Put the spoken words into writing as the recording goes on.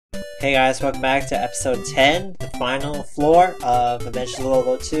Hey guys, welcome back to episode 10, the final floor of Adventure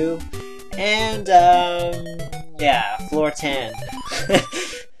Lolo 2. And, yeah, floor 10.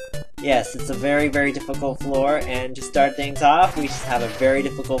 Yes, it's a very, very difficult floor, and to start things off, we just have a very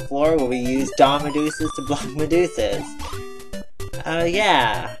difficult floor where we use Dawn Medusas to block Medusas.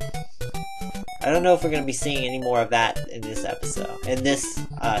 Yeah. I don't know if we're going to be seeing any more of that in this episode, in this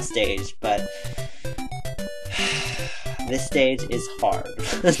stage, but this stage is hard.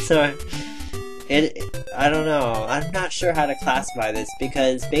 So, I don't know. I'm not sure how to classify this,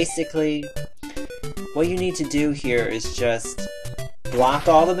 because basically, what you need to do here is just block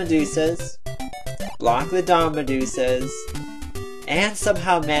all the Medusas, block the Dawn Medusas, and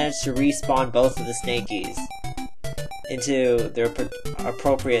somehow manage to respawn both of the Snakies into their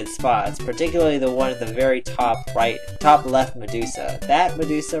appropriate spots, particularly the one at the very top left Medusa. That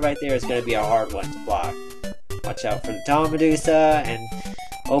Medusa right there is going to be a hard one to block. Watch out for the Dawn Medusa, and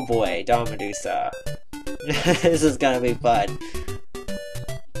oh boy, Dawn Medusa. This is going to be fun.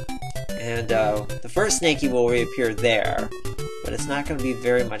 And the first Snaky will reappear there, but it's not going to be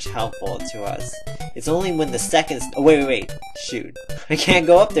very much helpful to us. It's only when the second... Oh, wait, shoot. I can't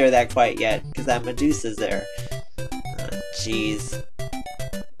go up there that quite yet, because that Medusa's there. Jeez.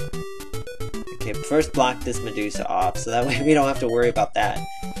 Okay, first block this Medusa off, so that way we don't have to worry about that.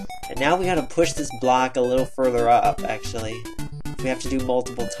 And now we gotta push this block a little further up, actually. We have to do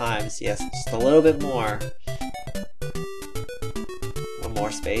multiple times. Yes, just a little bit more. One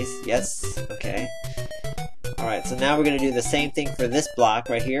more space. Yes, okay. Alright, so now we're gonna do the same thing for this block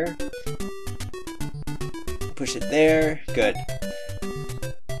right here. Push it there. Good.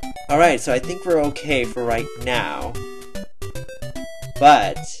 Alright, so I think we're okay for right now.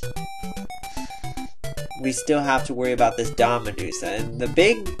 But we still have to worry about this Dawn Medusa, and the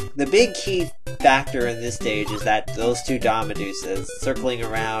big key factor in this stage is that those two Dawn Medusas circling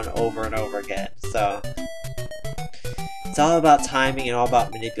around over and over again. So it's all about timing and all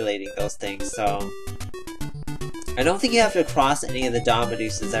about manipulating those things. So I don't think you have to cross any of the Dawn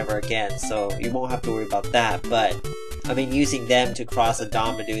Medusas ever again, so you won't have to worry about that. But I mean, using them to cross a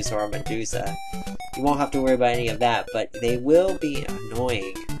Dawn Medusa or a Medusa, you won't have to worry about any of that, but they will be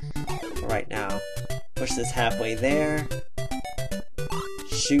annoying right now. Push this halfway there.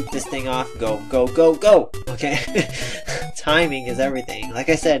 Shoot this thing off. Go, go, go, go! Okay. Timing is everything. Like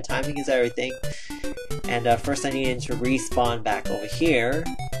I said, timing is everything. And first I need to respawn back over here.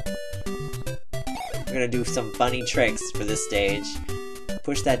 We're gonna do some funny tricks for this stage.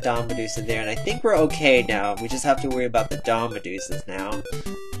 Push that Dawn Medusa there, and I think we're okay now. We just have to worry about the Dawn Medusas now.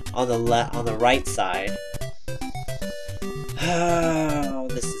 On the right side. Oh,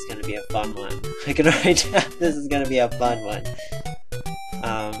 this is gonna be a fun one. I can already tell this is gonna be a fun one.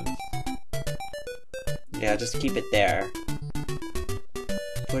 Yeah, just keep it there.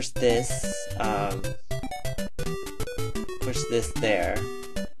 Push this, push this there.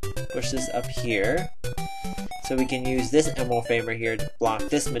 Push this up here. So we can use this Emerald Famer here to block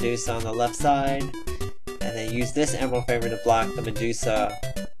this Medusa on the left side. And then use this Emerald Famer to block the Medusa,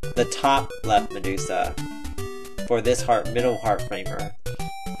 the top left Medusa, for this middle heart framer.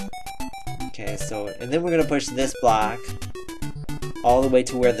 Okay, so, and then we're gonna push this block all the way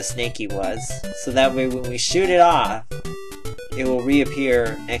to where the Snaky was, so that way when we shoot it off, it will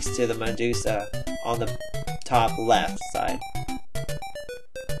reappear next to the Medusa on the top left side.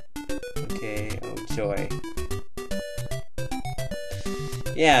 Okay, oh joy.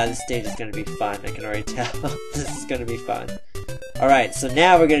 Yeah, this stage is gonna be fun, I can already tell. This is gonna be fun. Alright, so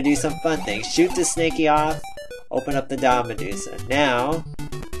now we're gonna do some fun things. Shoot the Snaky off, open up the Dawn Medusa. Now,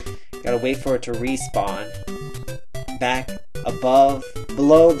 gotta wait for it to respawn back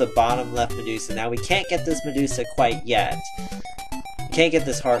below the bottom left Medusa. Now we can't get this Medusa quite yet. We can't get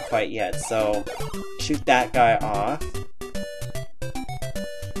this heart quite yet, so shoot that guy off.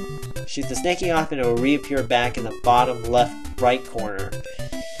 Shoot the Snaky off and it will reappear back in the bottom right corner.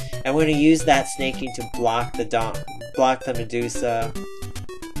 And we're gonna use that Snaky to block the Medusa,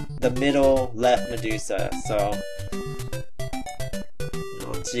 the middle left Medusa. So,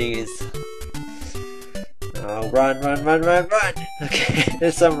 oh jeez. Oh, run, run, run, run, run! Okay,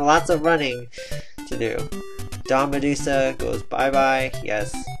 there's lots of running to do. Dawn Medusa goes bye-bye,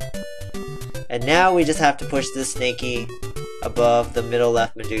 yes. And now we just have to push this Snaky above the middle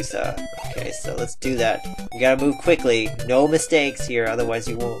left Medusa. Okay, so let's do that. You gotta move quickly. No mistakes here, otherwise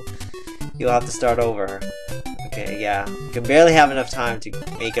you'll have to start over. Okay, yeah. You can barely have enough time to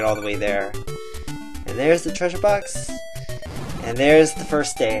make it all the way there. And there's the treasure box. And there's the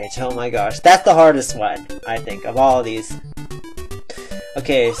first stage. Oh my gosh. That's the hardest one, I think, of all of these.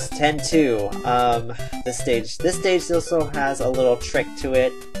 Okay, so 10-2. This stage also has a little trick to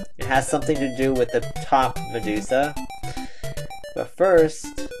it. It has something to do with the top Medusa. But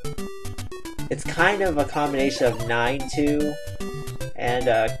first, it's kind of a combination of 9-2 and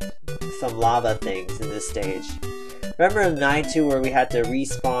some lava things in this stage. Remember in 9-2 where we had to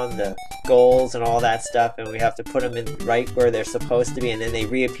respawn the goals and all that stuff, and we have to put them in right where they're supposed to be, and then they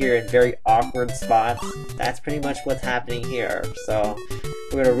reappear in very awkward spots? That's pretty much what's happening here. So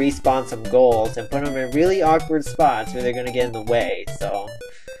we're going to respawn some goals and put them in really awkward spots where they're going to get in the way. So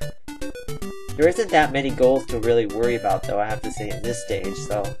there isn't that many goals to really worry about, though, I have to say, in this stage.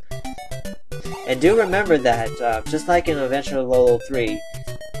 So, and do remember that, just like in Adventure Lolo 3,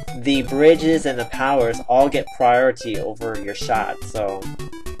 the bridges and the powers all get priority over your shot. So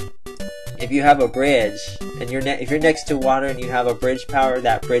if you have a bridge and if you're next to water and you have a bridge power,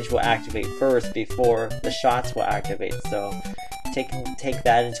 that bridge will activate first before the shots will activate. So take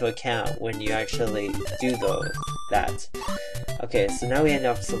that into account when you actually do that. Okay, so now we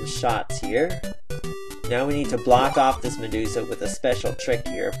have some shots here. Now we need to block off this Medusa with a special trick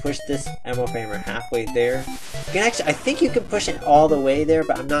here. Push this Emerald Framer halfway there. You can actually, I think you can push it all the way there,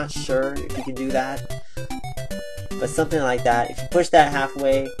 but I'm not sure if you can do that. But something like that. If you push that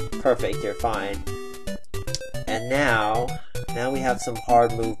halfway, perfect, you're fine. And now we have some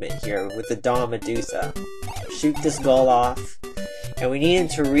hard movement here with the Dawn Medusa. Shoot this gull off. And we need him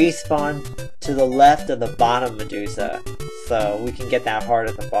to respawn to the left of the bottom Medusa, so we can get that heart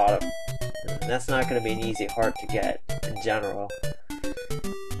at the bottom. And that's not going to be an easy heart to get, in general.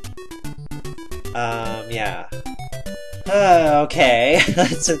 Yeah. Okay,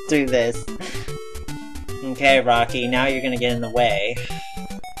 let's just do this. Okay, Rocky, now you're going to get in the way.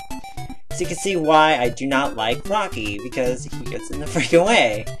 So you can see why I do not like Rocky, because he gets in the freaking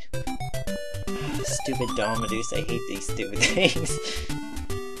way. Stupid Dawn Medusa, I hate these stupid things.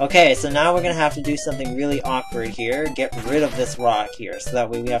 Okay, so now we're gonna have to do something really awkward here. Get rid of this rock here, so that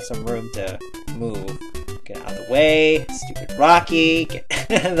way we have some room to move. Get out of the way, stupid Rocky, get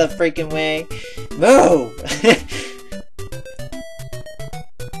out of the freaking way. Move!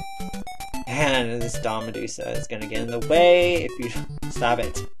 And this Dawn Medusa is gonna get in the way if you... Stop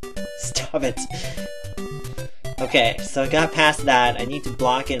it. Stop it. Okay, so I got past that. I need to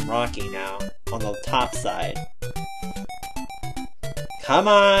block in Rocky now, on the top side. Come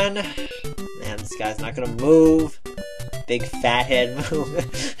on! Man, this guy's not gonna move. Big fathead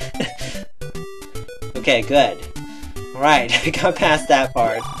move. Okay, good. Alright, I got past that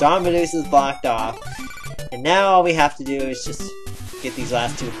part. Dawn Medusa's blocked off. And now all we have to do is just get these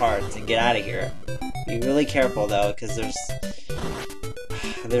last two hearts and get out of here. Be really careful though, because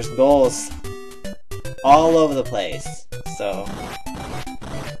there's goals all over the place. So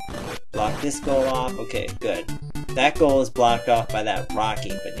block this goal off. Okay, good. That goal is blocked off by that Rocky,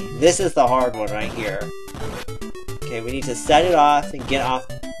 but this is the hard one right here. Okay, we need to set it off and get off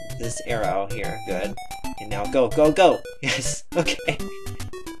this arrow here. Good. And now go, go, go! Yes, okay.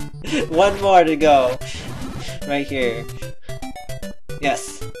 One more to go. Right here.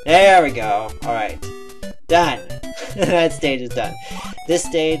 Yes. There we go. Alright. Done. That stage is done. This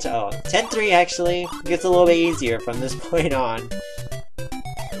stage, 10-3 actually gets a little bit easier from this point on.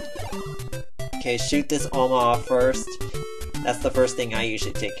 Okay, shoot this Oma off first. That's the first thing I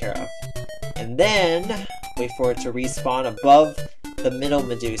usually take care of. And then, wait for it to respawn above the middle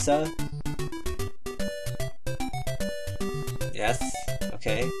Medusa. Yes,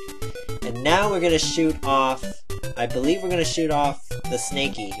 okay. And now we're gonna shoot off, I believe we're gonna shoot off the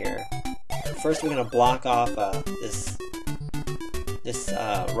Snaky here. First we're gonna block off this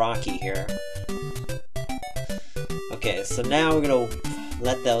Rocky here. Okay, so now we're gonna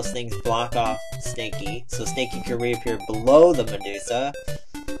let those things block off Snaky, so Snaky can reappear below the Medusa.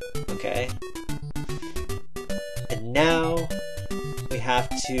 Okay. And now we have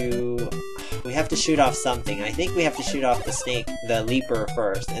to shoot off something. I think we have to shoot off the Leaper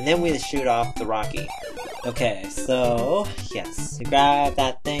first, and then we shoot off the Rocky. Okay, so yes, grab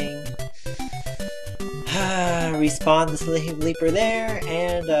that thing. Respawn this Leaper there,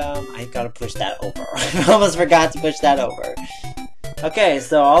 and I gotta push that over. I almost forgot to push that over. Okay,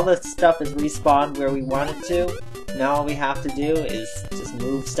 so all the stuff is respawned where we want it to. Now all we have to do is just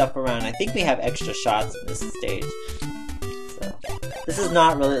move stuff around. I think we have extra shots in this stage. So this is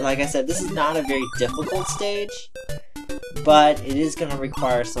not really, like I said, this is not a very difficult stage, but it is going to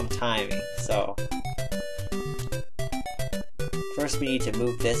require some timing. So first we need to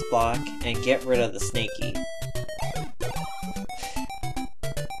move this block and get rid of the Snaky.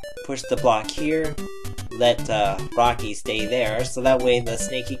 Push the block here. Let Rocky stay there, so that way the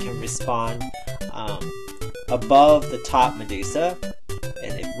Snaky can respawn above the top Medusa.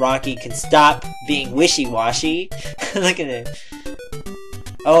 And if Rocky can stop being wishy-washy, look at it.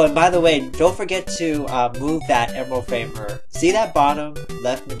 Oh, and by the way, don't forget to move that emerald framer. See that bottom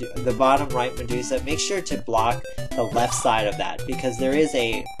left, the bottom right Medusa? Make sure to block the left side of that because there is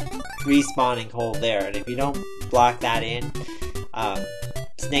a respawning hole there, and if you don't block that in,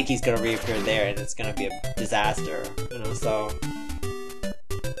 Snakey's gonna reappear there, and it's gonna be a disaster. You know, so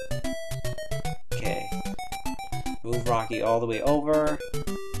okay, move Rocky all the way over.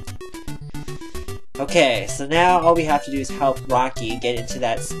 Okay, so now all we have to do is help Rocky get into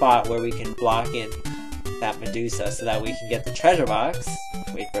that spot where we can block in that Medusa so that we can get the treasure box.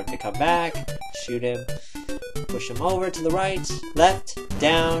 Wait for him to come back, shoot him, push him over to the right, left,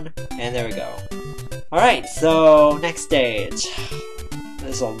 down, and there we go. Alright, so next stage.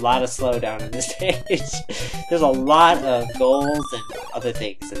 There's a lot of slowdown in this stage. There's a lot of goals and other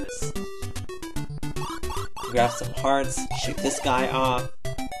things in this. Grab some hearts, shoot this guy off.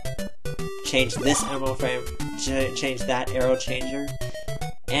 Change this emerald frame, change that arrow changer,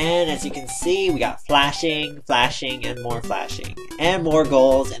 and as you can see, we got flashing, flashing, and more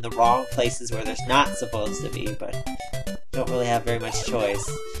goals in the wrong places where there's not supposed to be, but don't really have very much choice.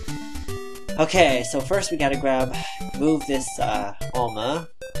 Okay, so first we gotta move this Alma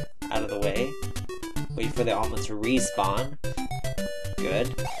out of the way, wait for the Alma to respawn.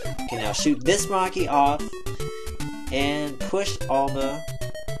 Good. Okay, now shoot this Rocky off, and push Alma.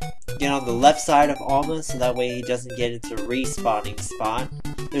 Get on the left side of Alma so that way he doesn't get into a respawning spot.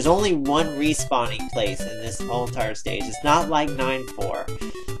 There's only one respawning place in this whole entire stage. It's not like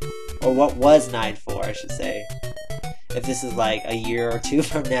 9-4. Or what was 9-4, I should say. If this is like a year or two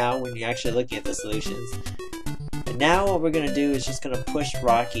from now when you're actually looking at the solutions. And now what we're going to do is just going to push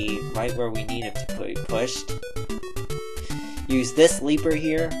Rocky right where we need him to be pushed. Use this leaper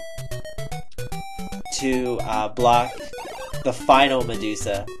here to block the final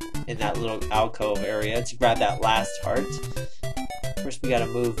Medusa in that little alcove area to grab that last heart. First we gotta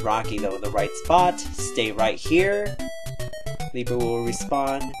move Rocky though in the right spot. Stay right here. Leaper will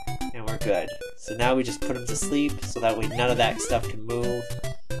respawn, and we're good. So now we just put him to sleep so that way none of that stuff can move.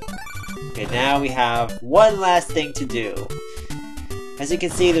 Okay, now we have one last thing to do. As you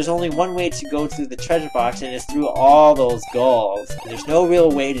can see, there's only one way to go through the treasure box, and it's through all those goals. And there's no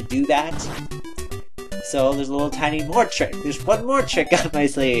real way to do that. So there's a little tiny more trick. There's one more trick up my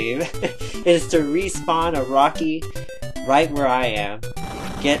sleeve. It is to respawn a Rocky right where I am.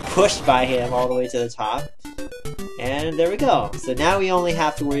 Get pushed by him all the way to the top. And there we go. So now we only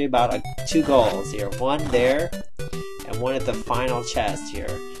have to worry about 2 goals here. One there, and one at the final chest here.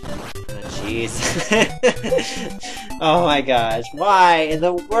 Jeez. Oh my gosh. Why in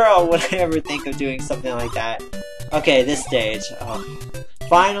the world would I ever think of doing something like that? Okay, this stage. Oh.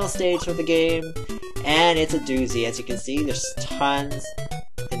 Final stage of the game. And it's a doozy. As you can see, there's tons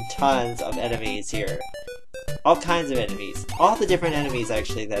and tons of enemies here. All kinds of enemies. All the different enemies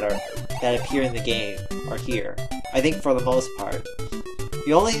actually that appear in the game are here. I think for the most part.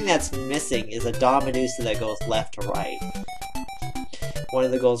 The only thing that's missing is a Dawn Medusa that goes left to right. One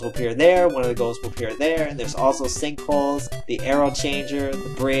of the goals will appear there, one of the goals will appear there, and there's also sinkholes, the arrow changer,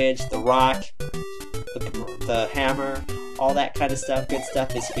 the bridge, the rock, the hammer, all that kind of stuff. Good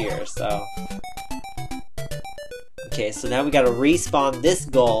stuff is here, so. Okay, so now we gotta respawn this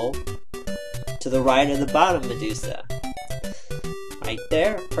goal to the right of the bottom Medusa. Right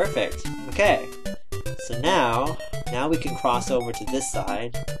there? Perfect. Okay. So now we can cross over to this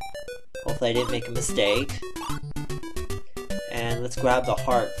side. Hopefully I didn't make a mistake. And let's grab the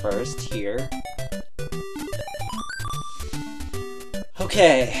heart first here.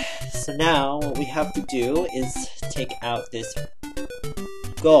 Okay, so now what we have to do is take out this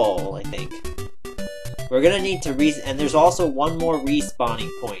goal, I think. We're gonna need to and there's also one more respawning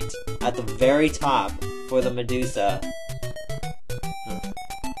point at the very top for the Medusa.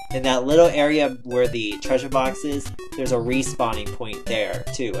 In that little area where the treasure box is, there's a respawning point there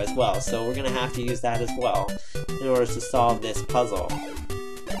too as well. So we're gonna have to use that as well in order to solve this puzzle.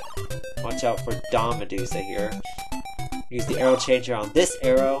 Watch out for Dawn Medusa here. Use the arrow changer on this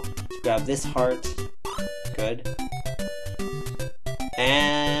arrow to grab this heart. Good.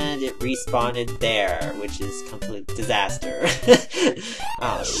 And it respawned there, which is complete disaster.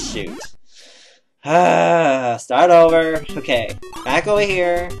 Oh shoot. Start over. Okay, back over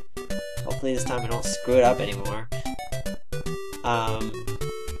here. Hopefully this time I don't screw it up anymore.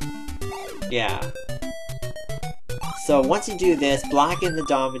 Yeah. So once you do this, block in the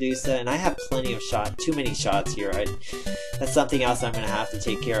Dawn Medusa, and I have plenty of too many shots here. That's something else I'm gonna have to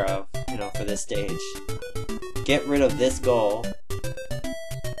take care of, you know, for this stage. Get rid of this goal.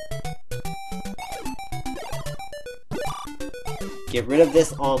 Get rid of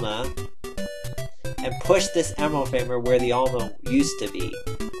this Alma. And push this emerald framer where the Alma used to be.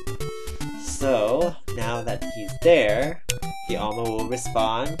 So, now that he's there, the Alma will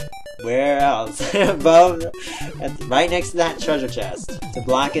respond. Where else? Above, right next to that treasure chest, to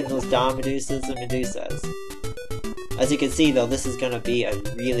block in those Dawn Medusas and Medusas. As you can see though, this is going to be a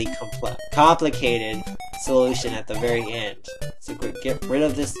really complicated solution at the very end. So get rid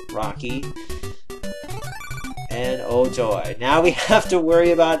of this Rocky. And oh joy, now we have to worry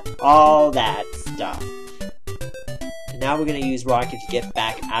about all that stuff. And now we're going to use Rocky to get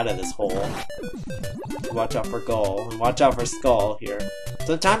back out of this hole. Watch out for Gull, and watch out for Skull here.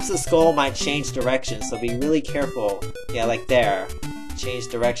 Sometimes the Skull might change direction, so be really careful. Yeah, like there. Change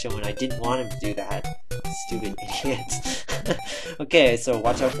direction when I didn't want him to do that. Stupid idiot. Okay, so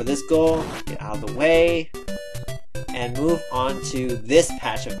watch out for this Gull. Get out of the way. And move on to this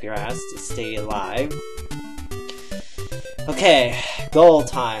patch of grass to stay alive. Okay, goal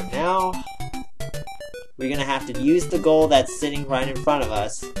time. Now, we're gonna have to use the goal that's sitting right in front of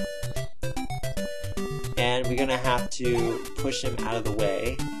us. And we're gonna have to push him out of the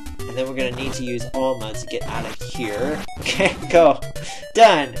way. And then we're gonna need to use Alma to get out of here. Okay, go.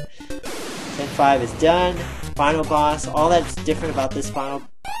 Done! 10-5 is done. Final boss. All that's different about this final...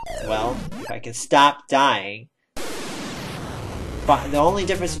 Well, if I can stop dying. The only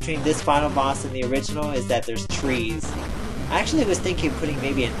difference between this final boss and the original is that there's trees. I actually was thinking of putting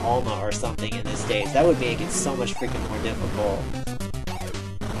maybe an Alma or something in this stage. That would make it so much freaking more difficult.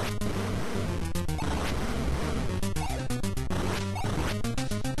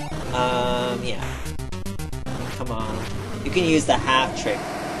 Yeah. Come on. You can use the half trick,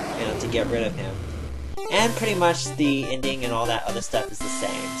 you know, to get rid of him. And pretty much the ending and all that other stuff is the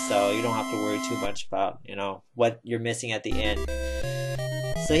same, so you don't have to worry too much about, you know, what you're missing at the end.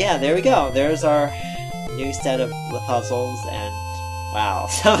 So yeah, there we go. There's our new set of puzzles, and wow,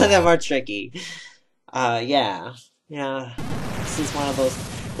 some of them are tricky. Yeah. This is one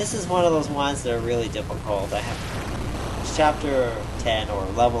of those ones that are really difficult. I have chapter 10 or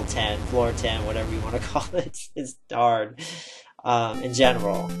level 10, floor 10, whatever you want to call it. It's hard in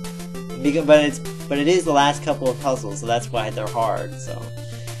general. But it is the last couple of puzzles, so that's why they're hard. So,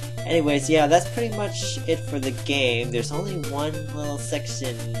 anyways, yeah, that's pretty much it for the game. There's only one little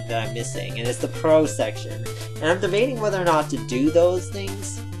section that I'm missing, and it's the pro section. And I'm debating whether or not to do those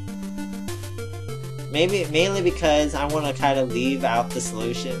things. Mainly because I want to kind of leave out the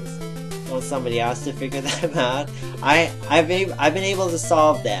solutions. I want somebody else to figure them out. I've been able to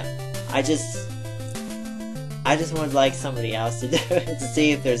solve them. I just would like somebody else to do it, to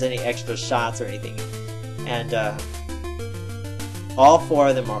see if there's any extra shots or anything. And all four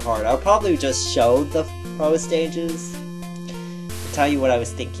of them are hard. I'll probably just show the pro stages, tell you what I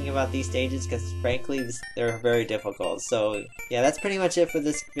was thinking about these stages, because frankly they're very difficult. So yeah, that's pretty much it for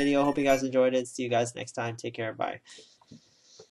this video. Hope you guys enjoyed it. See you guys next time. Take care. Bye.